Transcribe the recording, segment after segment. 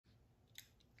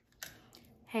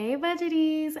Hey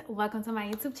budgeties, welcome to my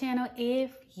YouTube channel.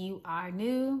 If you are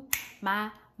new,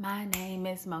 my name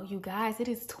is Mo. You guys, it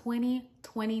is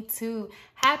 2022.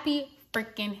 Happy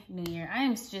freaking New Year. I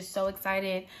am just so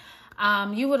excited.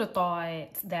 You would have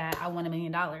thought that I won $1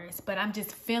 million, but I'm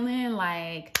just feeling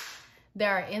like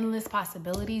there are endless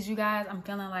possibilities, you guys. I'm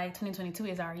feeling like 2022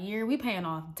 is our year. We paying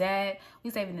off debt. We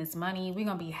saving this money. We're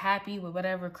going to be happy with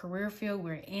whatever career field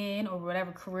we're in or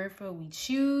whatever career field we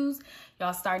choose.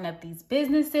 Y'all starting up these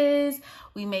businesses.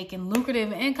 We making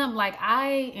lucrative income. Like,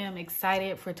 I am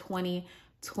excited for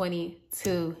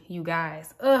 2022, you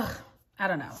guys. I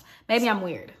don't know. Maybe I'm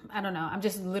weird. I don't know. I'm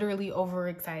just literally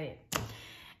overexcited.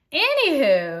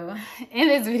 Anywho, in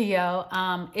this video,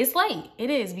 it's late. It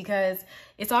is because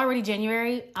it's already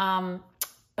January,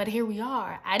 but here we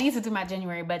are. I need to do my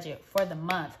January budget for the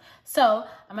month. So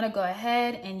I'm going to go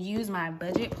ahead and use my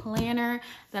budget planner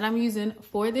that I'm using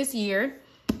for this year.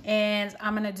 And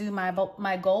I'm going to do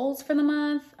my goals for the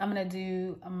month. I'm going to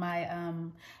do my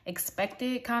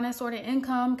expected kind of sort of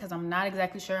income because I'm not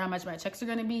exactly sure how much my checks are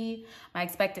going to be. My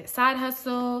expected side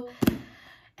hustle.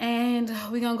 And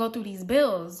we're going to go through these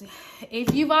bills.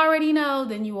 If you've already know,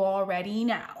 then you already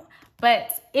know. But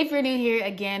if you're new here,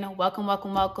 again, welcome,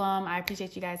 welcome, welcome. I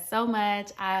appreciate you guys so much.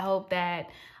 I hope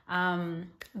that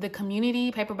the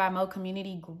community, Paper by Mo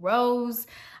community, grows.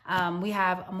 We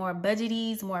have more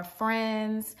budgeties, more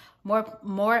friends,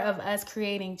 more of us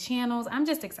creating channels. I'm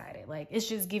just excited. Like, it's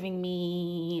just giving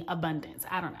me abundance.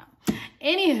 I don't know.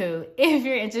 Anywho, if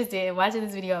you're interested in watching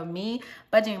this video of me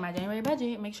budgeting my January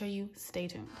budget, make sure you stay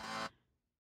tuned.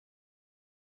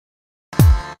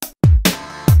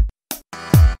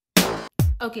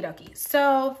 Okie dokie.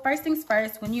 So first things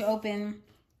first, when you open,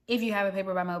 if you have a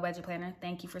Paper by Mo budget planner,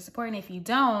 thank you for supporting. If you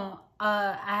don't,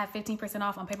 I have 15%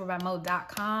 off on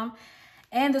paperbymo.com.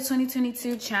 And the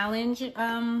 2022 challenge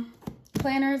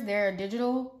planners, they're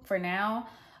digital for now.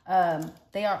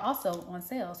 They are also on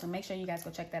sale, so make sure you guys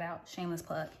go check that out. Shameless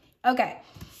plug. Okay,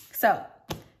 so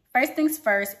first things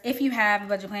first, if you have a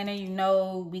budget planner, you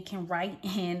know we can write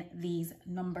in these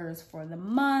numbers for the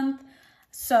month.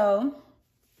 So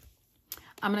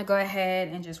I'm gonna go ahead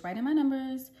and just write in my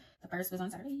numbers. The first was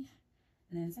on Saturday,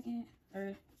 and then second,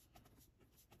 third.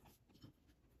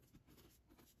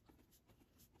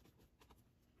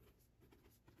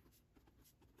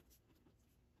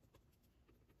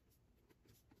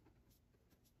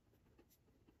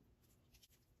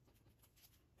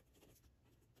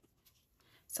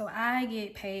 So I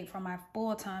get paid for my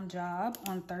full-time job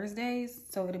on Thursdays.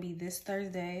 So it'll be this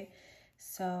Thursday.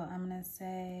 So I'm gonna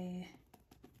say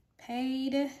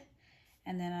paid,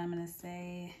 and then I'm gonna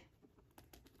say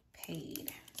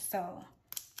paid. So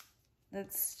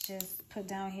let's just put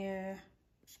down here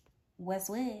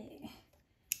Westwood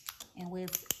and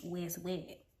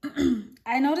Westwood.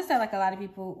 I noticed that like a lot of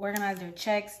people organize their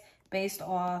checks based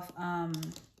off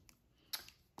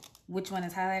which one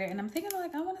is highlighted, and I'm thinking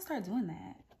like I want to start doing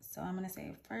that. So I'm gonna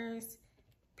say first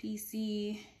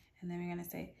PC, and then we're gonna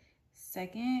say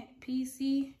second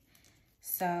PC.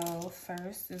 So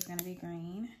first is gonna be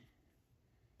green,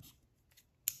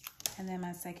 and then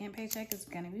my second paycheck is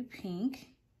gonna be pink,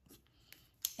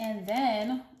 and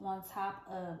then on top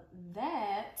of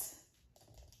that,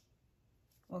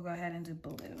 we'll go ahead and do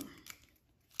blue,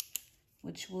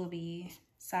 which will be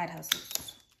side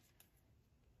hustles.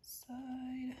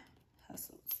 Side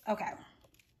hustles. Okay,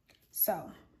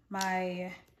 so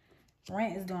my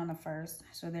rent is due on the 1st,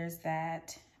 so there's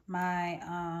that. My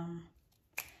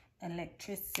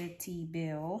electricity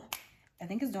bill, I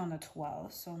think, is due on the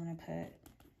 12th, so I'm gonna put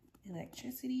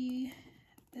electricity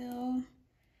bill.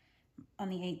 On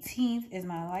the 18th is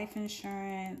my life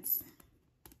insurance,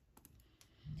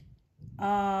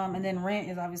 and then rent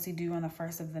is obviously due on the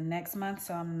 1st of the next month,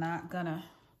 so I'm not gonna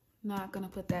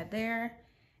put that there.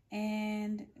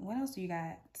 And what else do you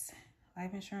got?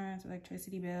 Life insurance,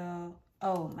 electricity bill.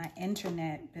 Oh, my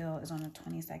internet bill is on the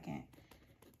 22nd.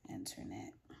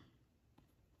 Internet.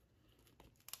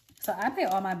 So I pay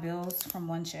all my bills from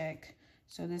one check.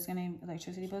 So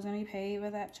electricity bill is gonna be paid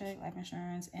with that check, life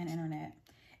insurance, and internet.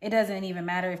 It doesn't even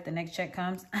matter if the next check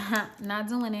comes. Not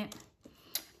doing it.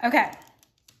 Okay.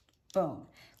 Boom.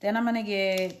 Then I'm gonna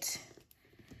get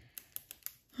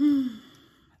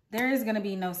there is going to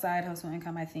be no side hustle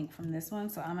income, I think, from this one.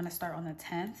 So I'm going to start on the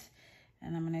 10th.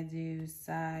 And I'm going to do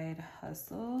side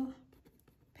hustle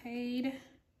paid.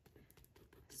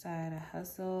 Side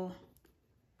hustle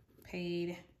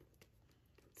paid.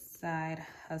 Side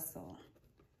hustle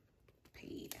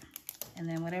paid. And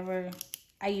then whatever,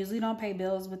 I usually don't pay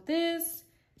bills with this,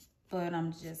 but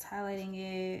I'm just highlighting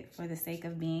it for the sake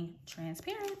of being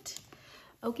transparent.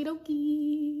 Okie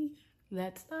dokie.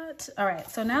 That's that. All right,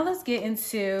 so now let's get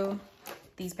into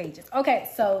these pages. Okay,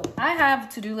 so I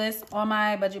have to-do lists on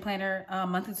my budget planner,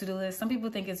 monthly to-do list. Some people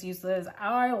think it's useless.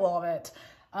 I love it.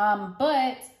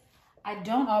 But I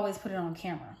don't always put it on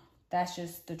camera. That's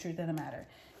just the truth of the matter.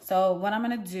 So what I'm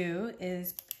gonna do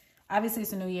is, obviously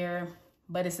it's a new year,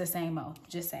 but it's the same Mo,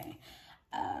 just saying.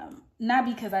 Not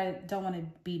because I don't want to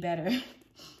be better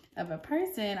of a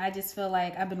person. I just feel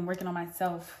like I've been working on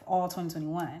myself all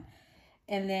 2021.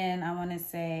 And then I want to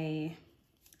say,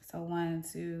 so 1,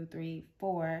 2, 3,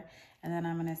 4. And then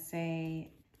I'm going to say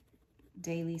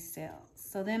daily sales.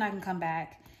 So then I can come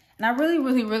back. And I really,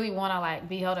 really, really want to like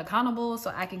be held accountable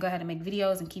so I can go ahead and make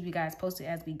videos and keep you guys posted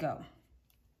as we go.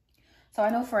 So I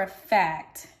know for a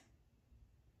fact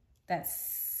that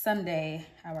Sunday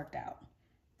I worked out.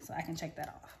 So I can check that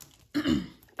off.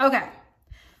 Okay,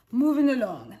 moving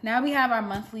along. Now we have our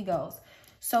monthly goals.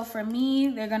 So for me,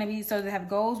 they're going to be, so they have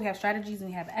goals, we have strategies, and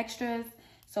we have extras.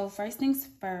 So first things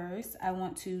first, I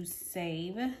want to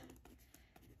save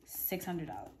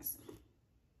 $600.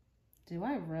 Do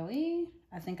I really?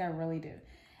 I think I really do.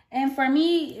 And for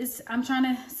me, I'm trying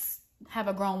to have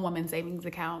a grown woman savings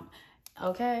account.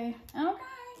 Okay.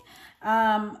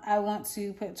 I want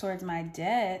to put towards my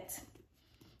debt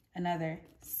another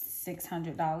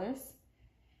 $600.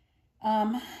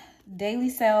 Daily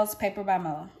sales, paper by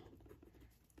Mo.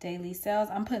 Daily sales,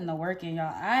 I'm putting the work in,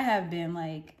 y'all. I have been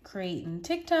like creating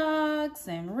TikToks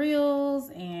and reels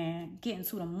and getting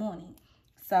to the morning.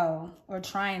 So, or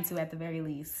trying to at the very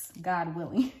least, God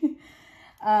willing.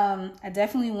 I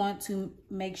definitely want to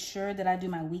make sure that I do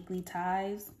my weekly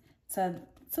tithes to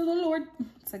the Lord,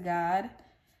 to God.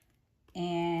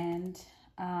 And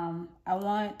I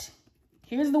want,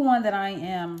 here's the one that I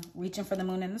am reaching for the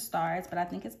moon and the stars, but I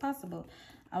think it's possible.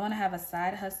 I want to have a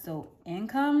side hustle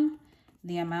income,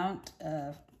 the amount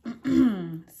of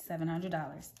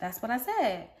 $700. That's what I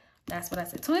said. That's what I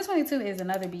said. 2022 is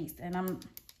another beast, and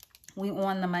we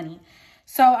on the money.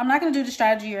 So I'm not going to do the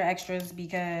strategy or extras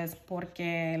because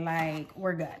porque like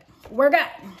we're good. We're good.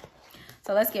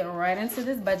 So let's get right into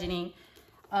this budgeting.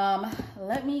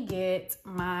 Let me get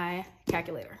my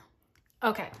calculator.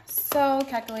 Okay, so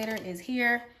calculator is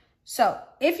here. So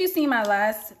if you see my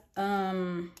last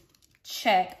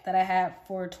check that I had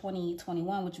for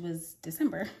 2021, which was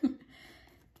December,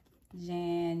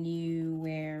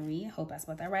 January, hope I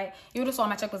spelled that right. You would have saw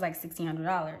my check was like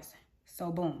 $1,600.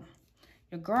 So boom,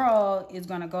 your girl is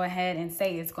gonna go ahead and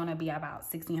say it's gonna be about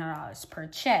 $1,600 per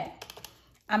check.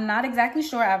 I'm not exactly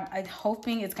sure. I'm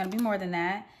hoping it's gonna be more than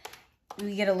that.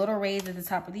 We get a little raise at the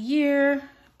top of the year,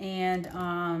 and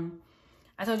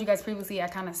I told you guys previously I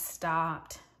kind of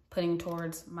stopped putting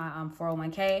towards my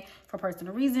 401k for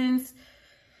personal reasons.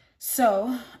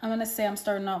 So I'm gonna say I'm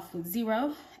starting off with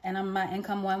 0, and I'm my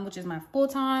income one, which is my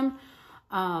full-time.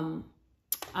 I'm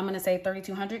gonna say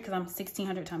 $3,200 because I'm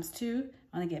 1,600 times 2.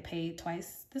 I'm gonna get paid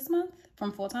twice this month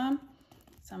from full-time.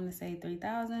 So I'm gonna say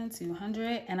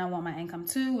 3,200, and I want my income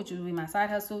 2, which would be my side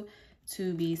hustle,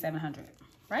 to be 700.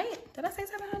 Right? Did I say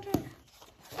 700?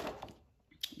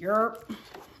 Yerp.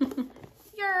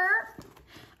 Yerp.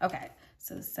 Okay,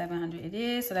 so 700 it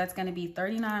is. So that's gonna be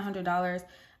 $3,900.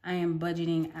 I am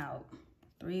budgeting out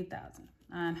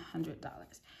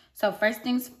 $3,900. So first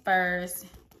things first,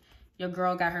 your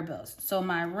girl got her bills. So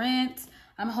my rent,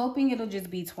 I'm hoping it'll just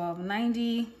be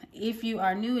 $1,290. If you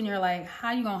are new and you're like,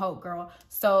 how you gonna hope, girl?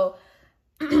 So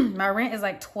my rent is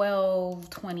like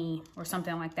 $1,220 or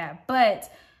something like that.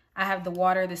 But I have the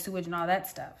water, the sewage, and all that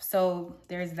stuff. So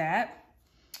there's that.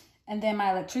 And then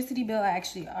my electricity bill, I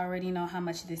actually already know how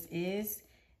much this is.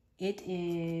 It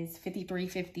is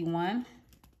 $53.51.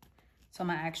 So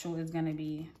my actual is gonna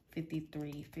be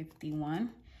 $53.51.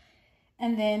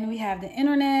 And then we have the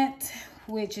internet,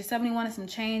 which is 71 and some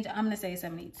change. I'm gonna say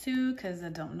 72 because I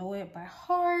don't know it by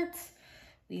heart.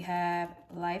 We have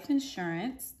life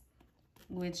insurance,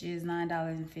 which is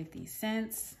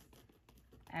 $9.50.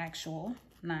 Actual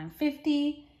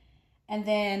 $9.50. And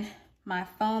then my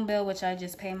phone bill, which I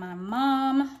just pay my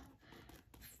mom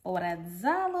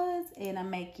 $4, and I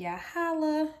make ya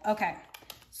holla. Okay,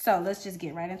 so let's just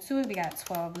get right into it. We got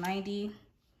 $1,290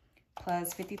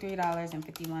 plus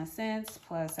 $53.51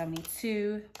 plus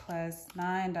 72 plus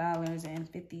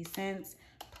 $9.50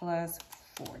 plus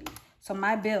 40. So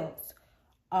my bills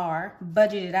are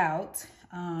budgeted out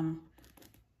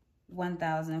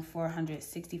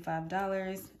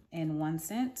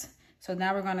 $1,465.01. So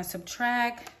now we're going to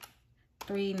subtract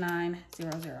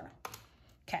 3,900.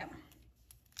 Okay.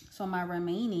 So my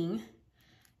remaining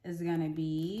is going to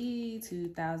be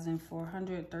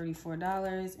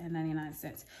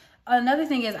 $2,434.99. Another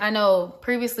thing is, I know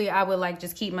previously I would like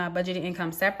just keep my budgeted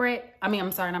income separate. I mean,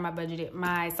 I'm sorry, not my budgeted,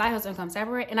 my side hustle income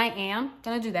separate. And I am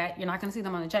going to do that. You're not going to see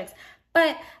them on the checks.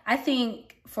 But I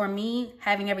think for me,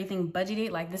 having everything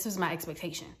budgeted, like this is my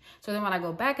expectation. So then when I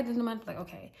go back at the end of the month, like,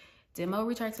 okay, did Moe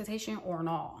reach our expectation or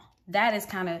not? That is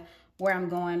kind of where I'm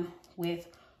going with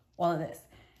all of this.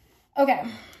 Okay,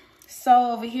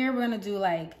 so over here, we're going to do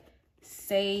like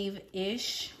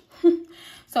save-ish.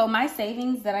 So my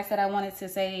savings that I said I wanted to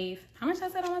save, how much I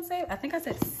said I want to save? I think I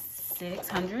said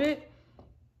 600.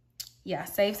 Yeah,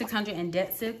 save 600 and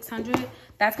debt 600.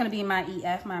 That's going to be my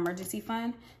EF, my emergency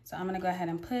fund. So I'm going to go ahead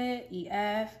and put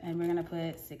EF and we're going to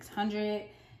put 600.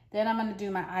 Then I'm going to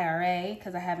do my IRA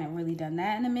because I haven't really done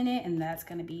that in a minute. And that's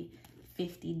going to be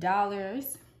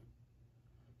 $50.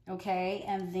 Okay,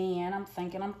 and then I'm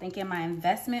thinking my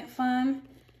investment fund,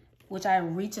 which I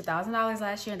reached $1,000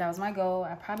 last year. That was my goal.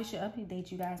 I probably should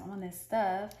update you guys on this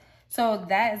stuff. So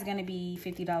that is going to be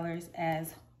 $50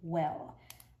 as well.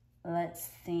 Let's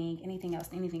think. Anything else?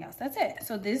 That's it.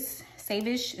 So this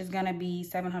save-ish is going to be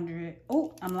 700.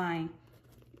 Oh, I'm lying.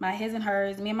 My his and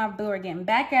hers, me and my boo are getting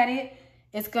back at it.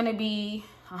 It's going to be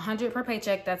 100 per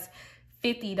paycheck. That's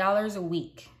 $50 a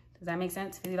week. Does that make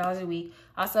sense? $50 a week.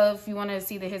 Also, if you want to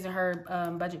see the his and her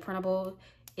budget printable,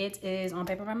 it is on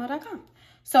paperbymo.com.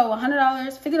 So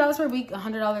 $100, $50 per week,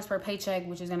 $100 per paycheck,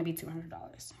 which is going to be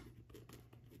 $200.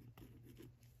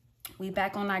 We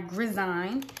back on our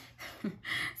grind.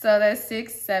 So that's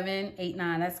 6, 7, 8,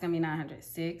 9. That's going to be 900.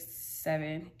 6,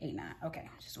 7, 8, 9. Okay,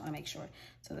 just want to make sure.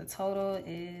 So the total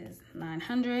is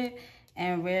 900.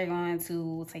 And we're going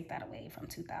to take that away from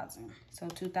 2,000. So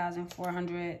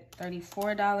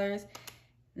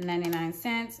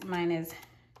 $2,434.99 minus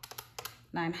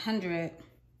 900.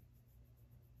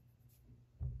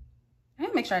 Let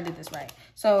me make sure I did this right.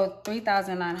 So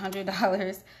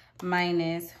 $3,900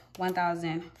 minus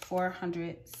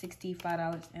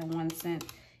 $1,465.01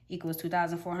 equals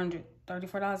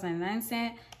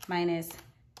 $2,434.09 minus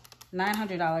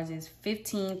 $900 is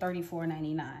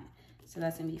 $1,534.99. So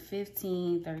that's gonna be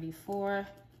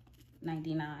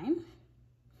 $1,534.99.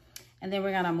 And then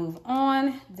we're gonna move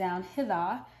on down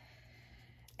hither.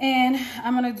 And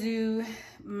I'm gonna do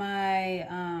my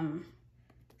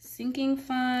sinking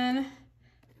fund,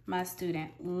 my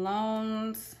student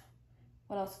loans.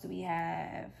 What else do we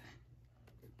have?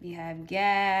 We have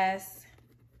gas.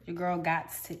 Your girl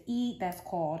gots to eat. That's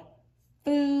called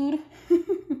food.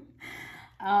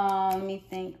 Let me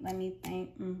think.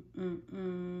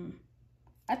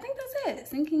 I think that's it.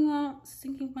 Sinking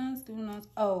funds, student loans.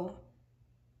 Oh,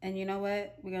 and you know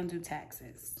what? We're gonna do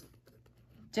taxes.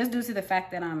 Just due to the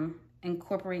fact that I'm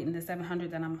incorporating the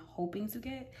 700 that I'm hoping to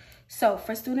get. So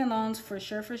for student loans, for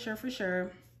sure,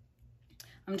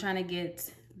 I'm trying to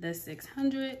get the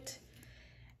 600.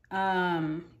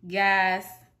 Gas,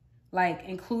 like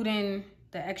including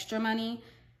the extra money,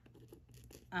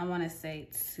 I want to say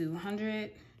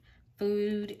 200.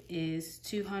 Food is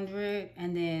 200.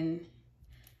 And then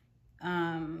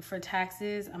for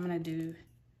taxes, I'm going to do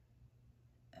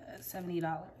 $70.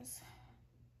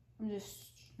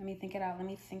 Let me think it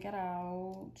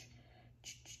out.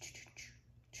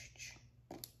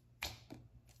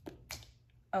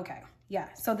 Okay,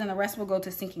 yeah. So then the rest will go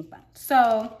to sinking fund.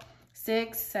 So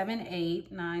 6, 7,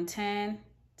 8, 9, 10,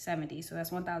 70. So that's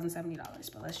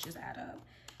 $1,070. But let's just add up.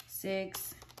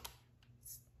 6,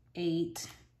 8,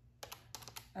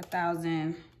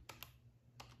 1,000.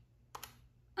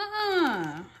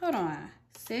 Hold on.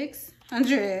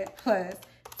 600 plus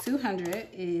 200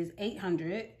 is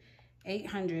 800.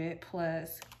 800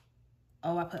 plus,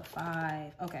 oh, I put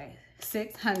 5. Okay,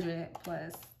 600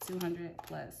 plus 200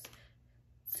 plus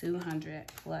 200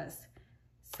 plus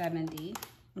 70.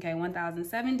 Okay,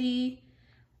 1,070.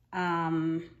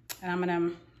 And I'm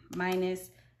gonna minus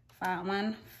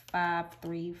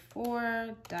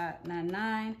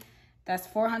 1,534.99. That's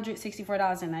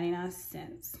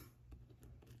 $464.99.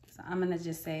 So I'm gonna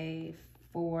just say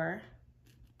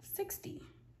 460.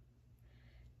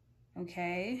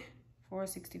 Okay,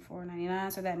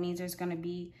 $464.99. So that means there's gonna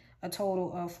be a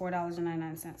total of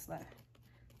 $4.99 left.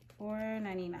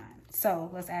 $4.99. So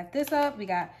let's add this up. We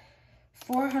got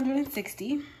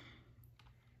 460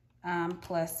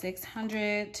 plus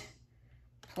 600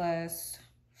 plus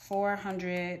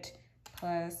 400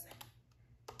 plus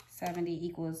 70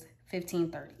 equals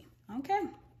 1,530. Okay.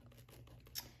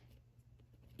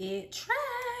 It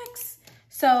tracks.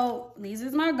 So these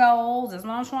is my goals. This is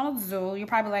what I'm trying to do. You're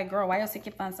probably like, girl, why your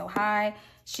sinking fund so high?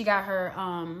 She got her,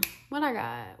 what I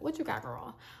got? What you got,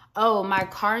 girl? Oh, my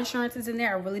car insurance is in there.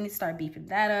 I really need to start beefing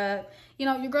that up. You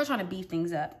know, your girl's trying to beef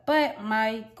things up. But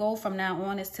my goal from now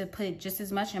on is to put just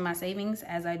as much in my savings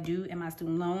as I do in my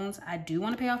student loans. I do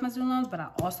want to pay off my student loans, but I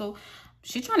also,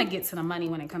 she's trying to get to the money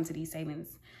when it comes to these savings.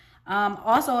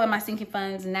 Also in my sinking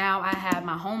funds, now I have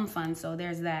my home fund. So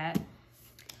there's that.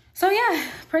 So yeah,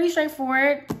 pretty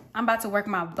straightforward. I'm about to work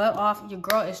my butt off. Your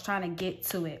girl is trying to get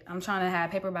to it. I'm trying to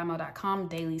have paperbymo.com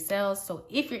daily sales. So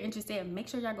if you're interested, make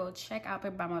sure y'all go check out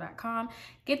paperbymo.com.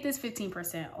 Get this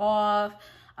 15% off.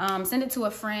 Send it to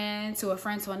a friend, to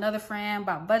another friend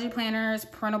about budget planners,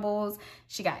 printables.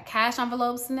 She got cash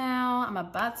envelopes now. I'm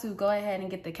about to go ahead and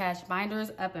get the cash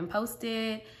binders up and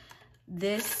posted.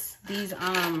 These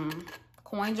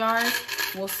coin jars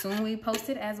will soon be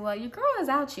posted as well. Your girl is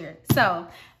out here. So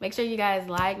make sure you guys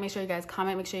like, make sure you guys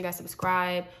comment, make sure you guys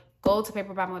subscribe. Go to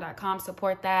paperbymo.com,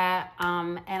 support that.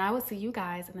 And I will see you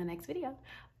guys in the next video.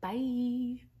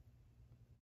 Bye.